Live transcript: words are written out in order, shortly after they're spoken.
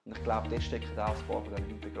ich glaube, dort stecken auch ein paar von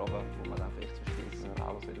denen begraben, wo man dann vielleicht zum Schluss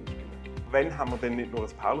Paulus ausbilden. Wenn haben wir denn nicht nur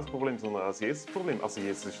ein Paulus-Problem, sondern ein Jesus-Problem? Also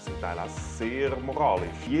Jesus ist zum Teil auch sehr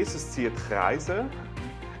moralisch. Jesus zieht Kreise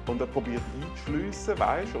und er probiert einzuschliessen,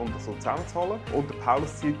 weißt, und so zusammenzuholen. Und der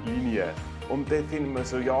Paulus zieht Linien. Und dann finden wir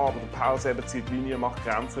so, ja, aber der Paulus eben zieht Linien, macht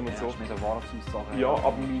Grenzen und so. Das ist mit der Wahrheitsaussage. Ja,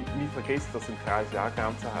 aber man vergisst, dass ein Kreis auch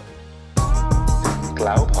Grenzen hat.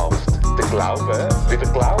 Glaubhaft. Den Glauben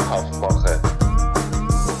wieder glaubhaft machen.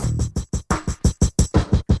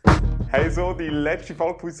 Hey, so die letzte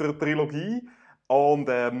Folge unserer Trilogie. Und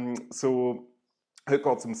heute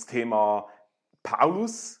geht es um das Thema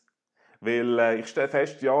Paulus. Weil ich stelle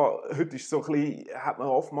fest, ja, heute ist so ein bisschen, hat man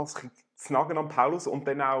oftmals zu nagen an Paulus und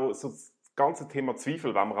dann auch so das ganze Thema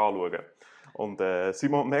Zweifel, wenn wir anschauen. Und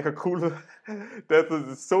Simon, mega cool. Das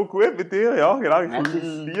ist so gut mit dir, ja, genau, ich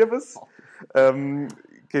liebe es.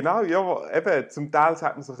 Genau, ja, eben, zum Teil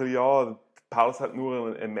sagt man so ein bisschen, ja, Paulus hat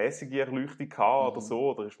nur eine mäßige Erleuchtung gehabt oder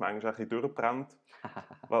so, oder ist manchmal ein bisschen durchgebrannt.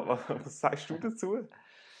 Was sagst du dazu?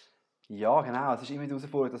 Ja, genau. Es ist immer die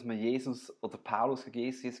Herausforderung, dass man Jesus oder Paulus gegen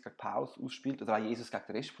Jesus gegen Paulus ausspielt oder auch Jesus gegen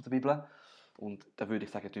den Rest der Bibel. Und da würde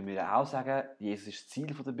ich sagen, tun wir auch sagen, Jesus ist das Ziel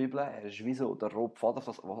der Bibel. Er ist wie so der rote Faden,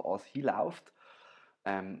 was alles hinläuft.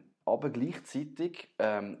 Aber gleichzeitig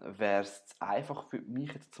wäre es einfach für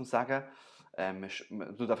mich jetzt zu sagen, man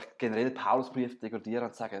tut einfach generell den Paulusbrief degradieren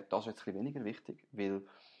und sagen, das ist jetzt ein bisschen weniger wichtig, weil,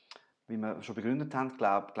 wie wir schon begründet haben,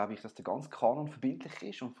 glaube ich, dass der ganze Kanon verbindlich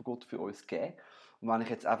ist und von Gott für uns gegeben. Und wenn ich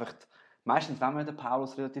jetzt einfach, meistens, wenn man den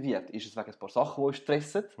Paulus relativiert, ist es wegen ein paar Sachen, die uns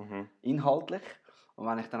stressen, inhaltlich. Und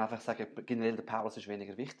wenn ich dann einfach sage, generell der Paulus ist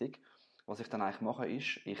weniger wichtig, was ich dann eigentlich mache,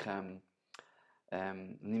 ist, ich nehme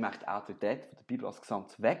die Autorität von der Bibel als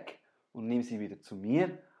Gesamt weg und nehme sie wieder zu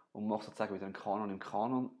mir und mache sozusagen wieder einen Kanon im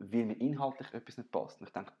Kanon, weil mir inhaltlich etwas nicht passt. Und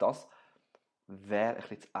ich denke, das wäre ein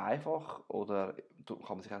bisschen zu einfach oder da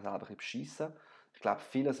kann man sich auch selber ein bisschen beschissen. Ich glaube,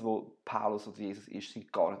 vieles, was Paulus oder Jesus ist,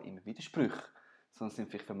 sind gar nicht immer Widersprüche, sondern sind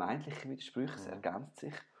vielleicht vermeintliche Widersprüche, es ergänzt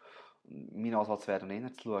sich. Mein Ansatz wäre dann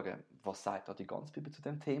eher zu schauen, was sagt da die ganze Bibel zu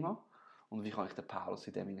dem Thema und wie kann ich den Paulus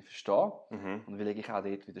in dem Sinne verstehen und wie lege ich auch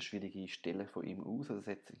dort wieder schwierige Stellen von ihm aus, also das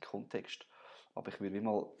jetzt im Kontext. Aber ich würde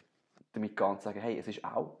mal damit gehen und sagen, hey, es ist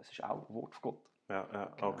auch ein Wort von Gott.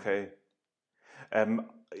 Ja, okay.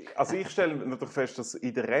 Also ich stelle natürlich fest, dass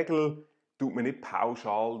in der Regel tut man nicht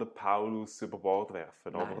pauschal den Paulus über Bord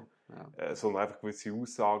werfen, oder? Ja. Sondern einfach gewisse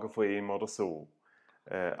Aussagen von ihm oder so.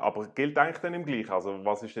 Aber gilt eigentlich dann im Gleichen? Also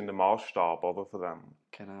was ist denn der Maßstab oder, von dem?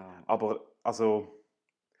 Genau. Aber also,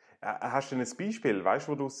 hast du denn ein Beispiel, weißt,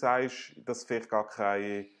 wo du sagst, dass vielleicht gar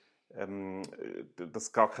keine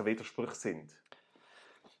Widersprüche sind?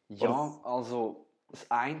 Ja, oder? Also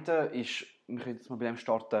das eine ist, wir können jetzt mal bei dem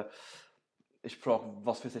starten, ist die Frage,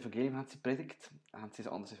 was für ein Evangelium haben sie predigt? Haben sie ein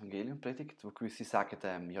anderes Evangelium predigt? Wo gewisse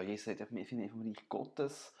sagen, ja, Jesus redet viel mehr vom Reich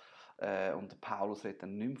Gottes und der Paulus redet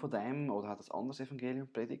dann nicht mehr von dem oder hat ein anderes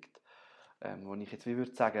Evangelium predigt? Wo ich jetzt wie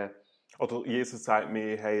würde sagen... Oder Jesus sagt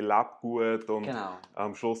mir, hey, lebt gut und genau.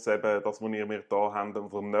 Am Schluss eben, das, was ihr mir da habt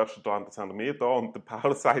und am nächsten da habt, das haben wir da. Und der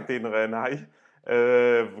Paulus sagt ihnen, nein,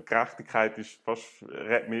 Gerechtigkeit ist fast,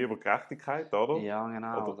 redet mehr über Gerechtigkeit, oder? Ja,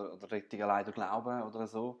 genau. Oder Rettung allein durch Glauben oder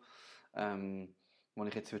so. Wo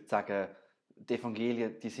ich jetzt würde sagen, die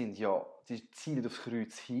Evangelien, die zielen aufs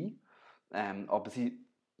Kreuz hin, aber sie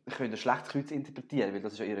können ein schlechtes Kreuz interpretieren, weil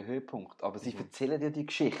das ist ja ihr Höhepunkt. Aber sie erzählen dir die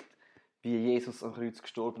Geschichte, wie Jesus am Kreuz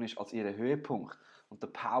gestorben ist, als ihren Höhepunkt. Und der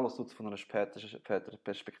Paulus tut es von einer späteren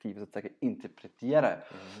Perspektive sozusagen interpretieren.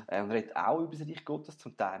 Und redet auch über das Reich Gottes,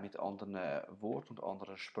 zum Teil mit anderen Worten und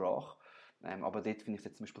anderer Sprache. Aber dort finde ich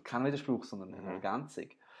jetzt zum Beispiel keinen Widerspruch, sondern eine Ergänzung.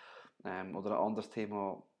 Oder ein anderes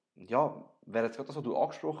Thema, ja, wäre jetzt gerade das, was du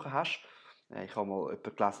angesprochen hast. Ich habe mal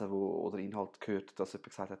jemanden gelesen, oder Inhalt gehört, dass jemand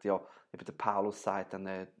gesagt hat, ja, eben der Paulus sagt,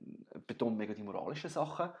 dann betont mega die moralischen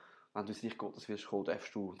Sachen. Wenn du ins Reich Gottes wirst kommen,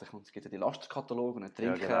 darfst du, es gibt ja die Lasterkataloge, nicht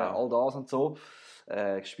trinken, all das und so,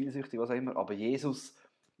 spielsüchtig, was auch immer. Aber Jesus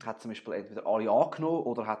hat zum Beispiel entweder alle angenommen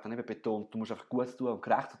oder hat dann eben betont, du musst einfach Gutes tun und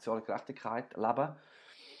soziale Gerechtigkeit leben.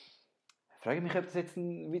 Ich frage mich, ob das jetzt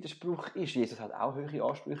ein Widerspruch ist. Jesus hat auch höhere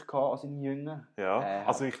Ansprüche gehabt als seine Jünger. Ja,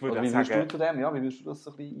 also ich würde wie sagen... Wie würdest du zu dem? Ja, wie würdest du das so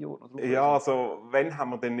ein bisschen einordnen? Ja, also wenn haben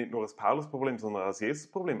wir denn nicht nur ein Paulus-Problem, sondern ein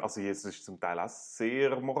Jesus-Problem. Also Jesus ist zum Teil auch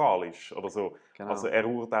sehr moralisch oder so. Genau. Also er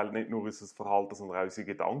urteilt nicht nur unser Verhalten, sondern auch unsere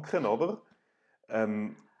Gedanken, oder?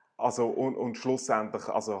 Und schlussendlich,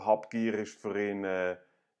 also Habgier ist für ihn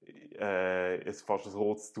ist fast ein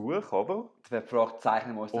rotes Tuch, oder? Es wird gefragt,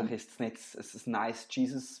 zeichnen wir uns dann ist es nicht ein nice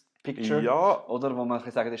Jesus-Picture? Ja. Oder wo man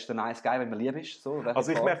sagen, das ist der nice Guy, wenn man lieb ist? So,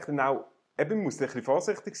 also ich merke dann auch, man muss ein bisschen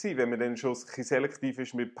vorsichtig sein, wenn man dann schon ein bisschen selektiv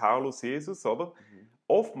ist mit Paulus, Jesus, oder?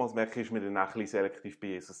 oftmals merke ich mir dann auch ein bisschen selektiv bei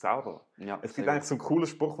Jesus selber. Ja, Es gibt eigentlich so einen coolen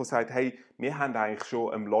Spruch, der sagt, hey, wir haben eigentlich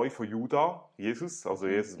schon einen Leu von Juda, Jesus, also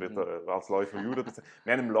Jesus wird als Leu von Juda bezeichnet,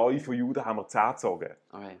 wir haben einen Leu von Juda haben wir 10 gezogen.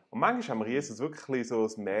 Okay. Und manchmal haben wir Jesus wirklich so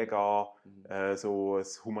ein mega, so ein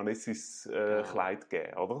humanistisches Kleid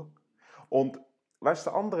gegeben, oder? Und weißt du,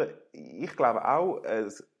 das andere, ich glaube auch,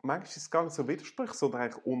 manchmal ist es gar nicht so Widersprüche, sondern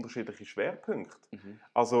eigentlich unterschiedliche Schwerpunkte.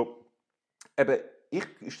 Also, eben,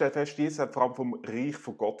 ich stelle fest, Jesus hat vor allem vom Reich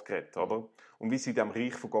von Gott geredet, oder? Und wie es in diesem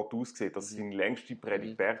Reich von Gott aussieht, das ist seine längste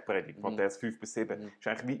Predigt, Bergpredigt, Matthäus 5-7, ist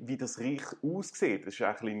eigentlich, wie das Reich aussieht, das ist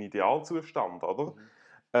eigentlich ein Idealzustand, oder?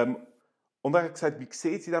 Und er hat gesagt, wie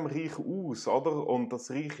sieht es in diesem Reich aus, oder? Und das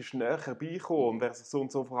Reich ist näher herbeigekommen und wer sich so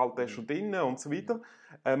und so verhält, der ist schon drinnen und so weiter.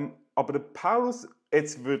 Aber der Paulus,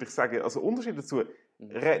 jetzt würde ich sagen, also Unterschied dazu,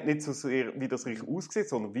 redet nicht so sehr, wie das Reich aussieht,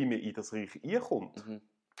 sondern wie man in das Reich reinkommt.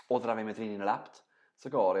 Oder auch, wie man drinnen lebt.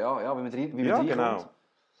 Sogar, ja, wie man reinkommt. Genau.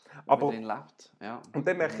 Aber, drin lebt. Ja. Und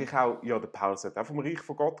dann merke ich auch, ja, der Paulus hat auch vom Reich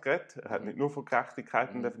von Gott geredet. Er hat nicht nur von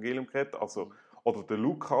Gerechtigkeit und Evangelium geredet. Also, oder der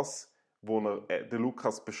Lukas, der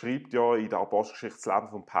Lukas beschreibt ja in der Apostelgeschichte das Leben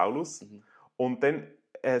von Paulus. Und dann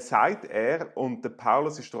sagt er, und der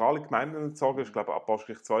Paulus ist durch alle Gemeinden gezogen, ich glaube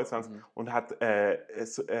Apostelgeschichte 22, und hat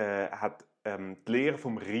die Lehre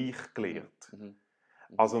vom Reich gelehrt.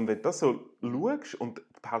 Also, und wenn du das so schaust, und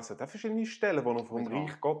Paulus hat auch verschiedene Stellen, wo er vom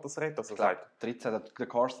Reich Gottes redet. Also, ich glaube, 13, der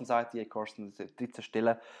Carsten sagt, 13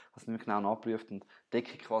 Stellen, was nicht mehr genau nachprüft, und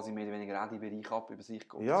decke quasi mehr oder weniger auch die Bereiche ab, über sich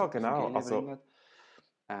Gottes. Ja, genau. Also,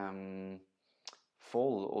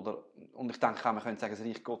 voll. Oder, und ich denke auch, man könnte sagen, das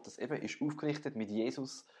Reich Gottes eben ist aufgerichtet mit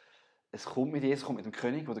Jesus. Es kommt mit Jesus, kommt mit dem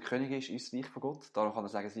König, wo der König ist das Reich von Gott. Darum kann er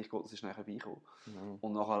sagen, das Reich Gottes ist nachher beigekommen.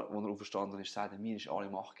 Und nachher, als er auferstanden ist, sagt er, mir ist alle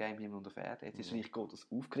Macht gegeben im Himmel und auf Erde. Jetzt ist das Reich Gottes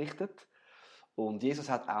aufgerichtet. Und Jesus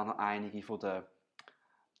hat auch noch einige von den,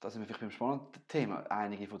 das sind wir vielleicht beim spannenden Thema,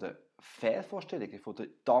 einige von den Fehlvorstellungen von der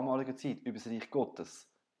damaligen Zeit über das Reich Gottes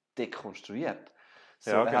dekonstruiert.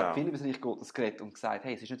 So, ja, er genau. hat viel über das Reich Gottes geredet und gesagt,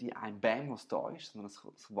 hey, es ist nicht ein Bam, was da ist, sondern es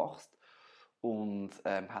wächst. Und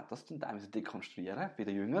hat das dann teilweise dekonstruieren bei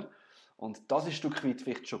den Jüngern. Und das ist ein Stück weit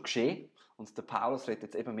vielleicht schon geschehen. Und der Paulus redet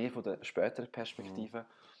jetzt eben mehr von der späteren Perspektive.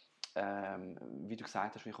 Wie du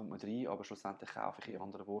gesagt hast, wie kommt man rein, aber schlussendlich auch in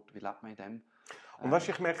anderen Worten, wie lebt man in dem? Und weißt,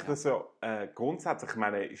 ich merke das ja grundsätzlich, ich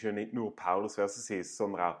meine, ist ja nicht nur Paulus versus Jesus,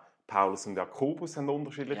 sondern auch Paulus und Jakobus haben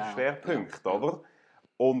unterschiedliche Schwerpunkte, oder?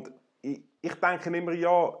 Und ich denke immer,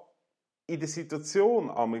 ja, in der Situation,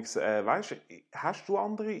 weißt, tust du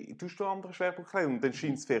andere Schwerpunkte und dann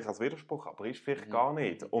scheint es vielleicht als Widerspruch, aber ist vielleicht gar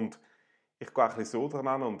nicht. Und ich gehe ein bisschen so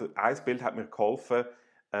dran und ein Bild hat mir geholfen,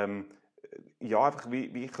 ja, einfach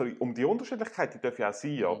wie um die Unterschiedlichkeit, die darf ja auch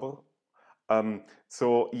sein, oder?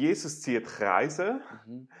 So, Jesus zieht Kreise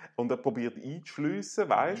und er probiert einzuschliessen,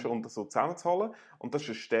 weißt, und so zusammenzuholen. Und das ist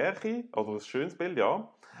eine Stärke, oder ein schönes Bild,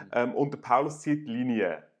 ja. Und der Paulus zieht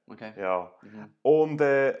Linien. Okay. Ja. Und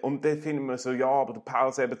dann finden wir so, ja, aber der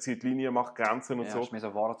Paulus eben zieht Linien, macht Grenzen und so. Das ist mehr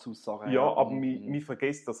so Wahrheitsaussagen. Ja, aber man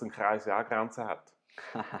vergisst, dass ein Kreis ja auch Grenzen hat.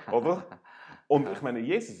 Oder? Und ich meine,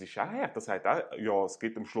 Jesus ist auch hart. Er sagt auch, ja, es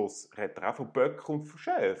gibt am Schluss, redet er auch von Böcken und von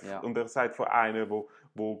Schäfen. Ja. Und er sagt von einem,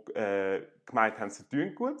 wo gemeint haben, sie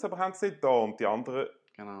tun gut, aber haben sie nicht da. Und die anderen...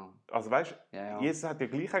 Genau. Also weißt du, Jesus hat ja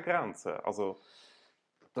gleich eine Grenze. Also,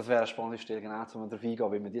 das wäre eine spannende Stelle, genau, um darauf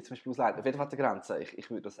eingehen, wie man die zum Beispiel ausleitet. Auf jeden Fall die Grenze. Ich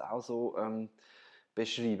würde das auch so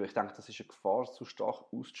beschreiben. Ich denke, das ist eine Gefahr, zu stark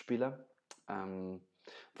auszuspielen.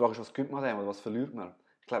 Die Frage ist, was gibt man dem oder was verliert man?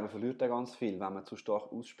 Ich glaube, man verliert da ganz viel, wenn man zu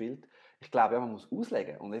stark ausspielt. Ich glaube, ja, man muss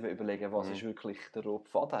auslegen und eben überlegen, was ist wirklich der rote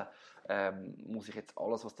Faden. Muss ich jetzt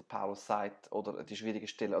alles, was der Paulus sagt, oder die schwierige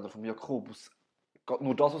Stelle, oder vom Jakobus,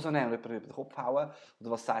 nur das rausnehmen und jemanden über den Kopf hauen?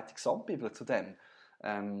 Oder was sagt die Gesamtbibel zu dem?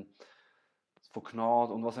 Von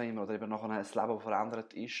Gnade und was auch immer, oder eben nachher ein Leben, das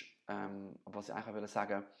verändert ist. Aber was ich eigentlich will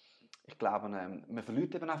sagen, ich glaube, man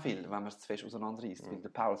verliert eben auch viel, wenn man es zu fest auseinanderreißt. Weil der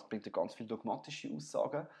Paulus bringt ja ganz viele dogmatische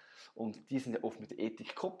Aussagen und die sind ja oft mit der Ethik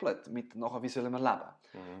gekoppelt, mit nachher, wie sollen wir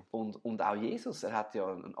leben. Und auch Jesus, er hat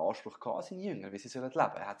ja einen Anspruch gehabt an seine Jünger, wie sie sollen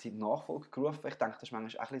leben. Er hat seine Nachfolger gerufen. Ich denke, das ist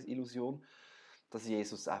manchmal auch eine Illusion, dass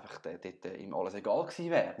Jesus einfach dort ihm alles egal gewesen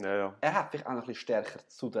wäre. Ja. Er hat vielleicht auch noch ein bisschen stärker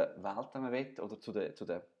zu der Welt, wenn man will, oder zu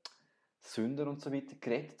den Sünder und so weiter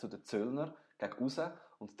geredet, zu den Zöllnern, gegen raus.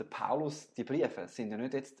 Und der Paulus, die Briefe, sind ja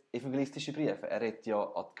nicht jetzt evangelistische Briefe. Er redet ja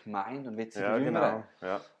an die Gemeinde und will sie verjüngern.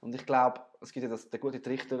 Genau. Ja. Und ich glaube, es gibt ja den guten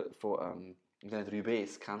Trichter von den 3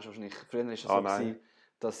 Bs, kennst du wahrscheinlich. Früher war es so,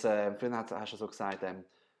 dass, früher hast du so gesagt, du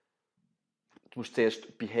musst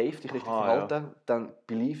zuerst behave, dich richtig verhalten, dann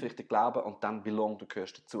believe, richtig glauben und dann belong, du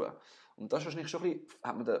gehörst dazu. Und das ist wahrscheinlich schon ein bisschen,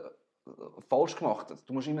 hat man falsch gemacht.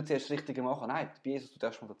 Du musst immer zuerst das Richtige machen. Nein, bei Jesus, du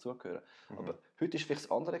darfst mal dazugehören. Aber heute ist vielleicht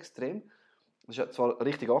das andere Extrem. Es ist zwar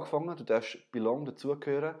richtig angefangen, du darfst belong,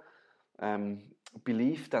 dazugehören,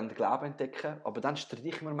 believe, dann den Glauben entdecken, aber dann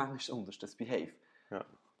streichen wir manchmal das behave. Ja.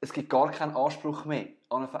 Es gibt gar keinen Anspruch mehr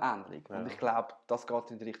an eine Veränderung. Ja. Und ich glaube, das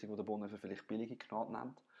geht in die Richtung, die der Bonhoeffer vielleicht billige Gnade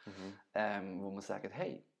nennt. Wo man sagt,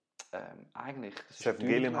 hey, eigentlich... Das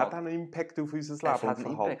Evangelium hat einen Impact auf unser Leben. Es hat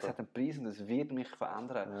einen Impact, es hat einen Preis und es wird mich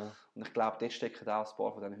verändern. Ja. Und ich glaube, dort stecken auch ein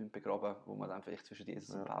paar von diesen Hunden begraben, wo man dann vielleicht zwischen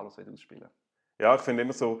Jesus und Paulus ausspielen will. Ja, ich finde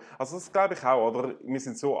immer so, also das glaube ich auch, oder? Wir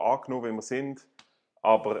sind so angenommen, wie wir sind,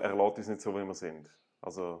 aber er lässt uns nicht so, wie wir sind.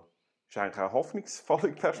 Also, ist eigentlich eine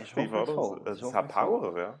hoffnungsvolle Perspektive, oder? Das hat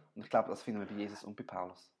Power, ja. Und ich glaube, das finden wir bei Jesus und bei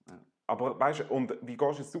Paulus. Ja. Aber weißt du, und wie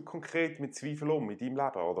gehst jetzt du konkret mit Zweifeln um in deinem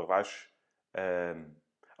Leben, oder? Weißt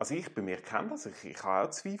also ich bei mir kenne das, ich habe auch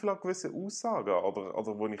Zweifel an gewissen Aussagen,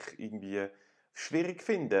 oder wo ich irgendwie schwierig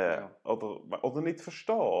finde, oder nicht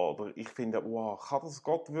verstehe, oder ich finde, wow, kann das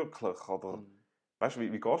Gott wirklich, oder... Weißt du,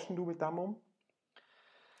 wie gehst du mit dem um?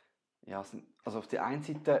 Ja, also auf der einen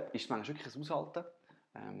Seite ist es manchmal wirklich ein Aushalten.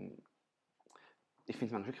 Ich finde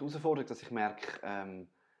es manchmal wirklich herausfordernd, dass ich merke,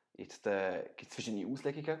 jetzt gibt es verschiedene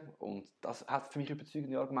Auslegungen und das hat für mich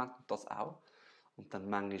überzeugende Argumente und das auch. Und dann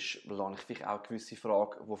manchmal lerne ich vielleicht auch eine gewisse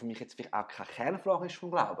Frage, die für mich jetzt vielleicht auch keine Kernfrage ist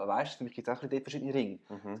vom Glauben. Weißt du, für mich gibt es auch verschiedene Ringe.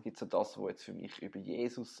 Es gibt so das, was jetzt für mich über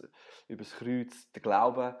Jesus, über das Kreuz, den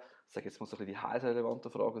Glauben, ich sage jetzt mal so ein bisschen die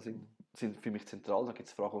heilsrelevanten Fragen sind für mich zentral. Dann gibt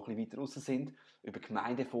es Fragen, die ein bisschen weiter raus sind, über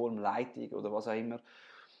Gemeindeform, Leitung oder was auch immer.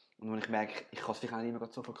 Und wenn ich merke, ich kann es vielleicht auch nicht mehr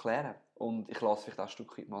so erklären und ich lasse es vielleicht auch ein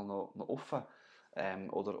Stück weit mal noch offen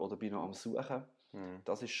oder bin noch am Suchen.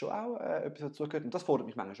 Das ist schon auch etwas, was dazugehört. Und das fordert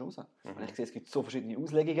mich manchmal schon raus. Wenn ich sehe, es gibt so verschiedene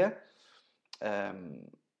Auslegungen.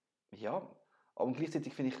 Ja, aber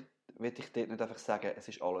gleichzeitig will ich dort nicht einfach sagen, es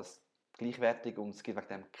ist alles gleichwertig und es gibt wegen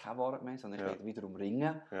dem keine Wahrheit mehr, sondern ich will wiederum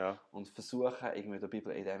ringen und versuchen, irgendwie der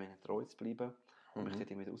Bibel in dem treu zu bleiben und mich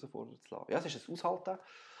dort immer wieder herausfordern zu lassen. Ja, es ist ein Aushalten.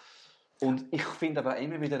 Und ich finde aber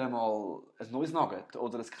immer wieder einmal ein neues Nugget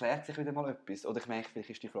oder es klärt sich wieder mal etwas. Oder ich merke, vielleicht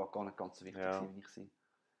ist die Frage gar nicht ganz so wichtig, wie ich sie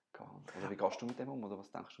kann. Oder wie gehst du mit dem um? Oder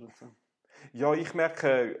was denkst du dazu? Ja, ich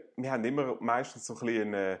merke, wir haben immer meistens so ein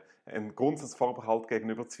bisschen einen Grundsatzvorbehalt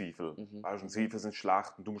gegenüber Zweifel. Weißt du, Zweifel sind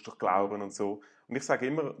schlecht und du musst doch glauben und so. Und ich sage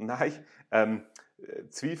immer, nein,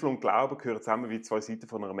 Zweifel und Glauben gehören zusammen wie zwei Seiten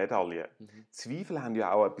von einer Medaille. Zweifel haben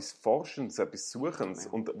ja auch etwas Forschendes, etwas Suchendes.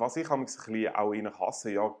 Ja. Und was ich ein bisschen auch ihnen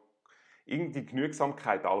hasse, ja, irgendwie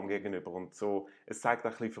Genügsamkeit allem gegenüber und so. Es zeigt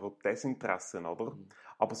auch ein bisschen für Desinteressen, oder?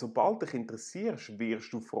 Aber sobald dich interessierst,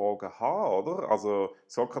 wirst du Fragen haben, oder? Also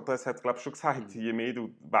Sokrates hat, glaube ich, schon gesagt, je mehr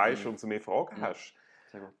du weißt, umso mehr Fragen hast.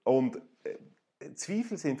 Sehr gut. Und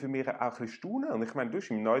Zweifel sind für mich auch ein bisschen Staunen. Und ich meine, du hast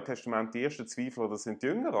im Neuen Testament die ersten Zweifler, das sind die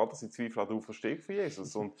Jünger, oder? Sie zweifeln an der Auferstehung von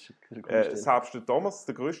Jesus. Und selbst der Thomas,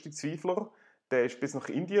 der grösste Zweifler, der ist bis nach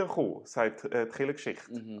Indien gekommen, sagt die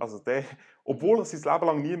Kirchengeschichte. Also der, obwohl er sein Leben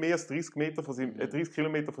lang nie mehr als 30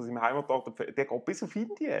 Kilometer von seinem Heimatort, der geht bis auf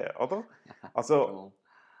Indien, oder? Also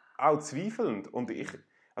auch zweifelnd. Und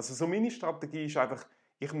also so meine Strategie ist einfach,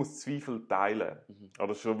 ich muss Zweifel teilen.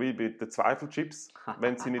 Oder schon wie bei den Zweifelchips,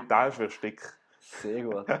 wenn du sie nicht teilst, wirst du dick. Sehr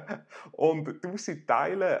gut. Und du musst sie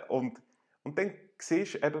teilen und dann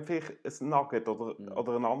siehst du eben vielleicht ein Nugget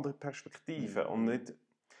oder eine andere Perspektive und nicht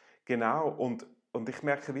genau. Und ich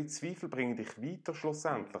merke, wie Zweifel bringen dich weiter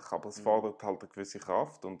schlussendlich, aber es fordert halt eine gewisse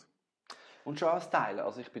Kraft. Und schon als Teilen.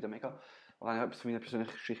 Also ich bin da mega... Wenn ich etwas von meiner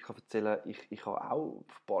persönlichen Geschichte erzählen kann, ich habe auch vor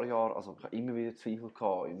ein paar Jahren, also ich habe immer wieder Zweifel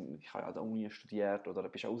gehabt. Ich habe ja an der Uni studiert oder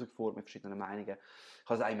bist auch herausgefordert mit verschiedenen Meinungen. Ich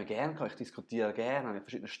habe es auch immer gerne gehabt, ich diskutiere gerne mit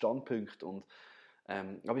verschiedenen Standpunkten.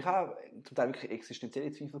 Aber ich habe zum Teil wirklich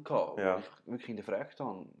existenzielle Zweifel gehabt, wo ich wirklich hinterfragt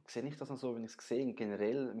habe. Sehe ich das noch so, wenn ich es sehe,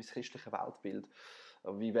 generell mein christliches Weltbild?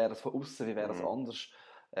 Wie wäre das von außen, wie wäre das anders?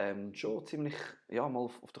 Schon ziemlich mal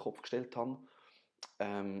auf den Kopf gestellt habe.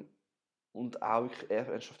 Und auch wirklich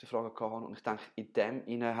ernsthafte Fragen gehabt. Und ich denke, in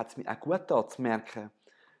dem hat es mir auch gut getan, zu merken,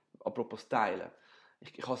 apropos Teilen.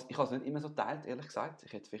 Ich habe es nicht immer so geteilt, ehrlich gesagt.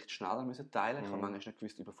 Ich hätte es vielleicht schneller müssen teilen. Ich habe manchmal nicht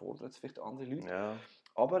gewusst, überfordert es vielleicht andere Leute. Ja.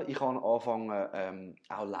 Aber ich habe angefangen,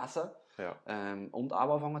 auch lesen. Ja. Und auch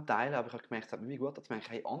angefangen zu teilen. Aber ich habe gemerkt, es hat mir wie gut getan, zu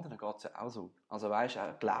merken, hey, anderen geht es ja auch so. Also weißt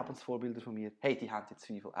du, Lebensvorbilder von mir, hey, die haben die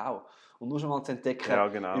Zweifel auch. Und nur schon mal zu entdecken,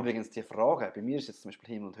 übrigens die Frage, bei mir ist jetzt zum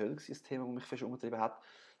Beispiel Himmel und Hölle das Thema, das mich fest umgetrieben hat.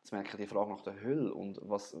 Zu merken, die Frage nach der Hölle und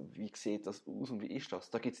wie sieht das aus und wie ist das?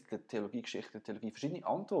 Da gibt es in der Theologiegeschichte, in der Theologie verschiedene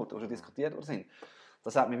Antworten, die schon diskutiert worden sind.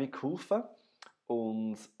 Das hat mir wie geholfen.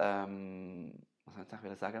 Und was soll ich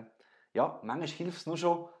eigentlich sagen? Ja, manchmal hilft es nur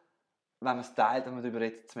schon, wenn man es teilt, wenn man darüber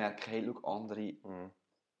redet, zu merken, hey, schau, andere.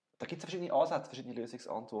 Da gibt es verschiedene Ansätze, verschiedene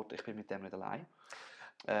Lösungsantworten. Ich bin mit dem nicht allein.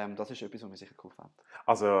 Das ist etwas, was mir sicher geholfen hat.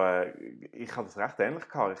 Also, ich habe das recht ähnlich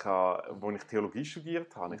gehabt. Als ich Theologie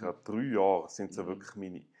studiert habe, ich habe 3 Jahre, sind so wirklich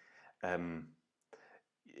meine...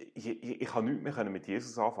 Ich habe nichts mehr mit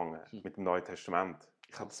Jesus anfangen, mit dem Neuen Testament.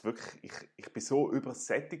 Ich bin so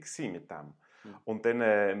übersättigt mit dem. Und dann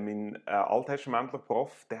mein alttestamentlicher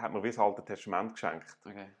Prof, der hat mir wie das Alte Testament geschenkt.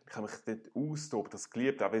 Okay. Ich habe mich dort austobt, das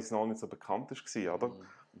geliebt, auch wenn es noch nicht so bekannt war, oder?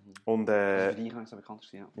 Und, also für dich noch nicht so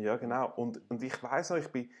bekannt war, ja. Ja, genau. Und ich weiss noch, ich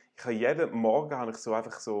habe jeden Morgen habe ich so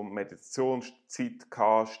einfach so Meditationszeit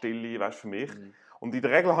gehabt, Stille, weißt du, für mich. Und in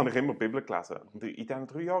der Regel habe ich immer die Bibel gelesen. Und in diesen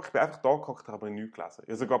 3 Jahren, ich bin einfach da gehockt, habe ich nichts gelesen.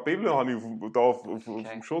 Ja, sogar die Bibel habe ich auf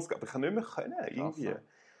dem Schoss gehabt, aber ich habe nicht mehr können, irgendwie.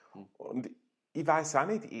 Und ich weiss auch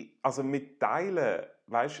nicht, also mit Teilen,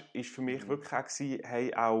 weißt, ist für mich wirklich auch gewesen,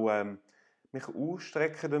 hey, auch mich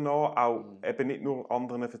ausstrecken danach, auch eben nicht nur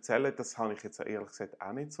anderen erzählen, das habe ich jetzt ehrlich gesagt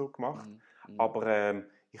auch nicht so gemacht, aber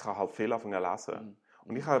ich habe halt viel angefangen zu lesen.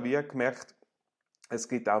 Und ich habe wie gemerkt, es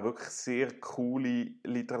gibt auch wirklich sehr coole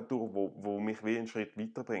Literatur, wo mich wie einen Schritt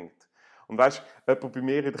weiterbringt. Und weißt, jemand bei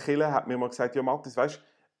mir in der Kirche hat mir mal gesagt, ja Matthias, weißt,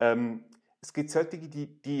 es gibt solche,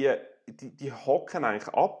 die hocken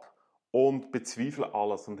eigentlich ab und bezweifeln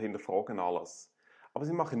alles und hinterfragen alles. Aber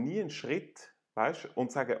sie machen nie einen Schritt, weißt,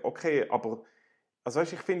 und sagen, okay, aber also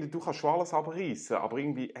weißt, ich finde, du kannst schon alles abreißen, aber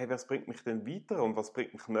irgendwie, hey, was bringt mich denn weiter und was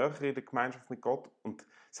bringt mich näher in der Gemeinschaft mit Gott? Und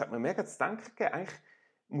es hat mir mega zu denken gegeben, eigentlich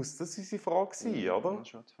muss das unsere Frage sein, oder?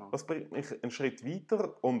 Was bringt mich einen Schritt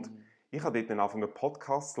weiter? Und ich habe dort dann angefangen, einen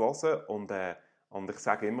Podcast zu hören und ich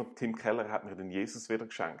sage immer, Tim Keller hat mir den Jesus wieder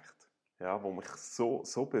geschenkt, ja, wo mich so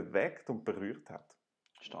bewegt und berührt hat.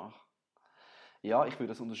 Stark. Ja, ich würde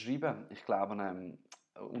das unterschreiben. Ich glaube,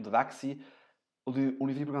 unterwegs sein. Und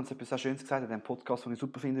Uni Fribourg hat etwas sehr Schönes gesagt in diesem Podcast, den ich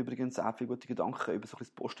super finde, übrigens auch viele gute Gedanken über so ein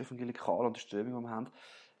bisschen das Postevangelikale und die Strömung, die wir haben.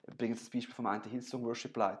 Übrigens das Beispiel vom einen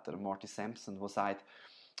Hillsong-Worship-Leiter, Marty Sampson, der sagt,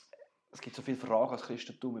 es gibt so viele Fragen als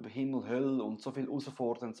Christentum über Himmel, Hölle und so viel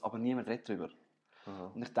Herausforderndes, aber niemand redet darüber.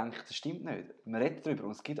 Und ich denke, das stimmt nicht. Man redet darüber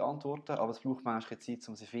und es gibt Antworten, aber es braucht manchmal Zeit,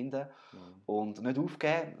 um sie zu finden. Und nicht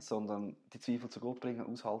aufgeben, sondern die Zweifel zu Gott bringen,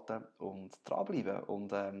 aushalten und dranbleiben.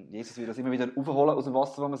 Und Jesus will uns immer wieder aufholen aus dem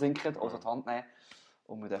Wasser, wo wir sinken, also die Hand nehmen.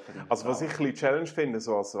 Und wir dürfen also was ich ein bisschen Challenge finde,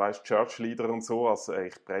 so als Church Leader und so, als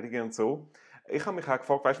ich predige und so, ich habe mich auch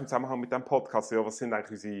gefragt, weißt, im Zusammenhang mit diesem Podcast, ja, was sind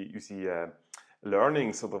eigentlich unsere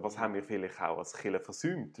Learnings oder was haben wir vielleicht auch als Kirche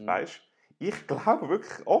versäumt, weißt? Ich glaube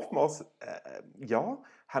wirklich, oftmals,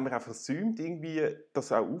 haben wir auch versäumt, irgendwie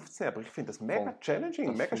das auch aufzunehmen. Aber ich finde das mega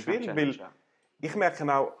challenging, mega schwierig, weil ich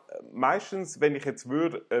merke auch, meistens, wenn ich jetzt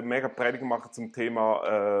mega Predigen machen zum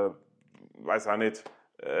Thema, weiß auch nicht,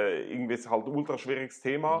 irgendwie ist es halt ein ultra schwieriges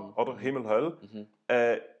Thema, oder Himmel, Hölle.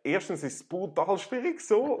 Erstens ist es brutal schwierig,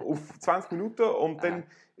 so, auf 20 Minuten und dann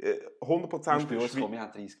 100%... bei uns kommen, wir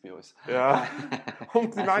haben 30 bei uns. Ja,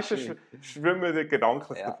 und die meisten schwimmen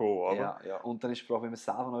gedanklich davon, oder? Ja, und dann ist die Frage, wie man es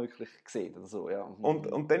selber noch wirklich sieht, oder so, ja.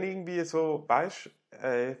 Und dann irgendwie so, weißt,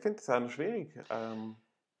 ich finde das auch noch schwierig.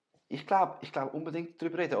 Ich glaube unbedingt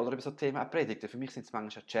darüber reden oder über so Themen auch predigen. Für mich sind es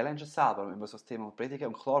manchmal auch Challenges selber, wenn wir so das Thema predigen.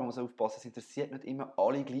 Und klar, man muss aufpassen, es interessiert nicht immer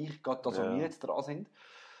alle gleich, gerade das, wo wir jetzt dran sind.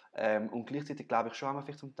 Und gleichzeitig glaube ich schon, haben wir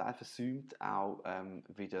vielleicht zum Teil versäumt, auch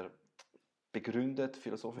wieder begründet,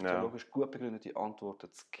 philosophisch-theologisch gut begründete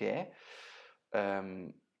Antworten zu geben.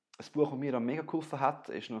 Ein Buch, das mir mega geholfen hat,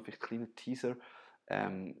 ist noch vielleicht ein kleiner Teaser.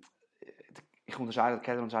 Ich unterscheide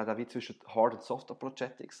auch wie zwischen Hard und Soft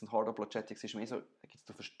Apologetics. Und Hard Apologetics ist mehr so, da gibt es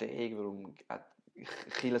eine Verstehung, warum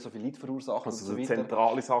Kirche so viel Leid verursacht also und so weiter.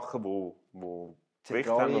 Zentrale Sachen, wo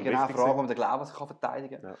zentrale, genau, Fragen, wo man den Glauben sich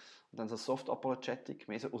verteidigen kann. Ja. Und dann so Soft Apologetic,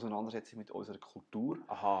 mehr so Auseinandersetzung mit unserer Kultur.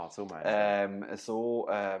 Aha, so meinst du.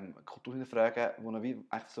 Kultur hinterfragen, wo man eigentlich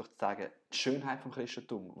versucht zu sagen, die Schönheit des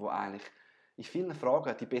Christentums, wo eigentlich in vielen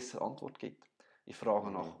Fragen die bessere Antwort gibt. Ich frage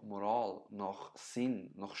nach Moral, nach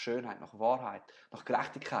Sinn, nach Schönheit, nach Wahrheit, nach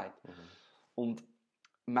Gerechtigkeit. Und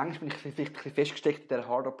manchmal bin ich vielleicht ein bisschen festgesteckt in dieser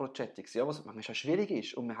Hard Apologetics, ja, was manchmal auch schwierig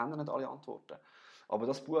ist und wir haben nicht alle Antworten. Aber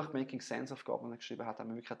das Buch «Making Sense of God», das er geschrieben hat,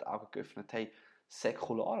 mir wirklich die Augen geöffnet. Hey,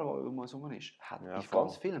 Säkulare, was um uns herum ist, hat in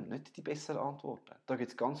ganz vielen nicht die besseren Antworten. Da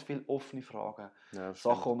gibt es ganz viele offene Fragen,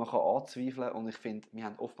 Sachen, die man anzweifeln kann. Und ich finde, wir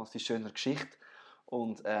haben oftmals die schönere Geschichte.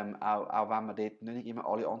 Und auch wenn wir dort nicht immer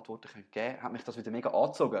alle Antworten geben können, hat mich das wieder mega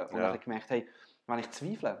angezogen. Und ich habe gemerkt, hey, wenn ich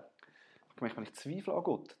zweifle an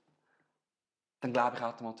Gott, dann glaube ich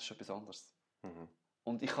automatisch etwas anderes.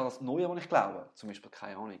 Und ich habe das Neue, was ich glaube, zum Beispiel,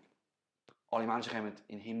 keine Ahnung, alle Menschen kommen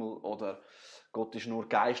in den Himmel oder Gott ist nur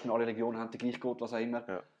Geist und alle Religionen haben den gleichen Gott, was auch immer.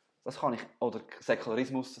 Ja. Das kann ich, oder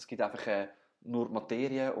Säkularismus, es gibt einfach nur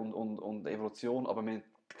Materie und Evolution, aber wir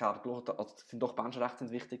glaube, sind doch Menschenrechte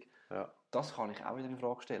sind wichtig. Ja. Das kann ich auch wieder in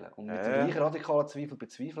Frage stellen. Und mit dem gleichen radikalen Zweifel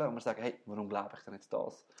bezweifeln und mir sagen, hey, warum glaube ich denn jetzt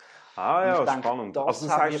das? Ah ja, denke, spannend. das Also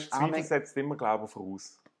du sagst, Zweifel setzt immer Glauben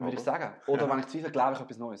voraus. Würde ich sagen. Oder wenn ich zweifle, glaube ich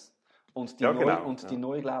etwas Neues. Und, der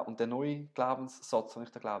neue Glaubenssatz, den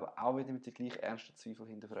ich da glaube, auch wieder mit den gleich ernsten Zweifeln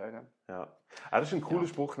hinterfragen. Ja. Das ist ein cooler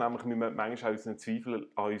Spruch, nämlich wir müssen manchmal an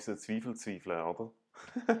unseren Zweifel zweifeln, oder?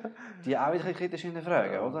 Die auch wieder kritisch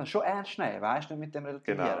hinterfragen, oder? Schon ernst nehmen, weißt du, nicht mit dem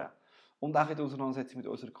relativieren. Genau. Und auch in der Auseinandersetzung mit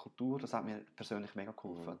unserer Kultur, das hat mir persönlich mega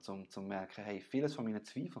geholfen, um zu merken, hey, vieles von meinen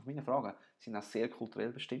Zweifeln, von meinen Fragen, sind auch sehr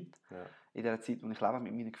kulturell bestimmt. Ja. In der Zeit, wo ich lebe,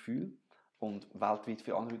 mit meinen Gefühlen. Und weltweit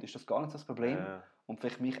für andere Leute ist das gar nicht das Problem. Ja. Und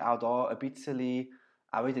vielleicht mich auch da ein bisschen,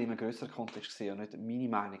 auch wieder in einem grösseren Kontext sehen und nicht meine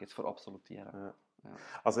Meinung jetzt verabsolutieren. Ja. Ja.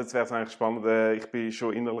 Also jetzt wäre es eigentlich spannend, ich bin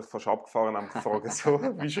schon innerlich fast abgefahren und gefragt, so,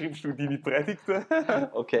 wie schreibst du deine Predigten?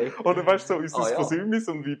 Okay. Oder weißt du, so unser Versäumnis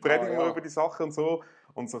und wie predigen wir über die Sachen und so.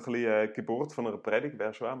 Und so ein bisschen Geburt von einer Predigt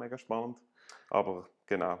wäre schon auch mega spannend. Aber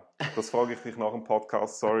genau, das frage ich dich nach dem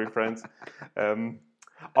Podcast, sorry friends.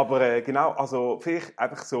 Aber genau, also vielleicht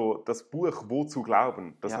einfach so das Buch «Wozu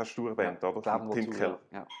glauben», das hast du erwähnt, oder? Glauben wozu.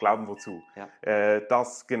 Ja. Glauben wozu. Ja.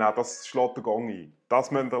 Das schlägt der Gang ein.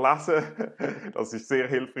 Das müsst ihr lesen, das ist sehr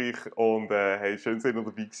hilfreich und hey, schön, dass ihr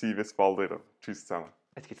dabei gewesen. Bis bald wieder. Tschüss zusammen.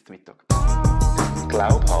 Jetzt geht's zum Mittag.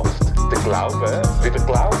 Glaubhaft. Den Glauben wieder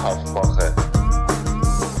glaubhaft machen.